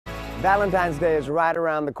Valentine's Day is right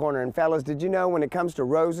around the corner, and fellas, did you know when it comes to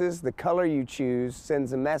roses, the color you choose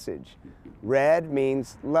sends a message? Red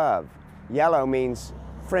means love, yellow means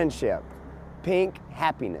friendship, pink,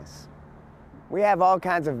 happiness. We have all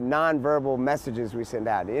kinds of nonverbal messages we send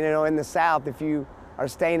out. You know, in the South, if you are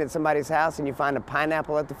staying at somebody's house and you find a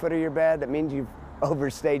pineapple at the foot of your bed, that means you've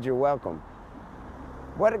overstayed your welcome.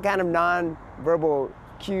 What kind of nonverbal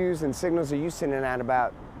cues and signals are you sending out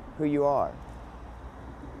about who you are?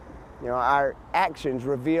 You know, our actions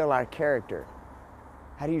reveal our character.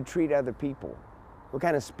 How do you treat other people? What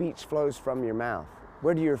kind of speech flows from your mouth?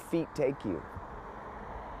 Where do your feet take you?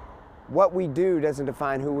 What we do doesn't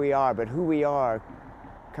define who we are, but who we are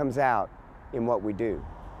comes out in what we do.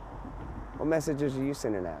 What messages are you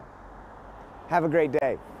sending out? Have a great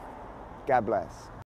day. God bless.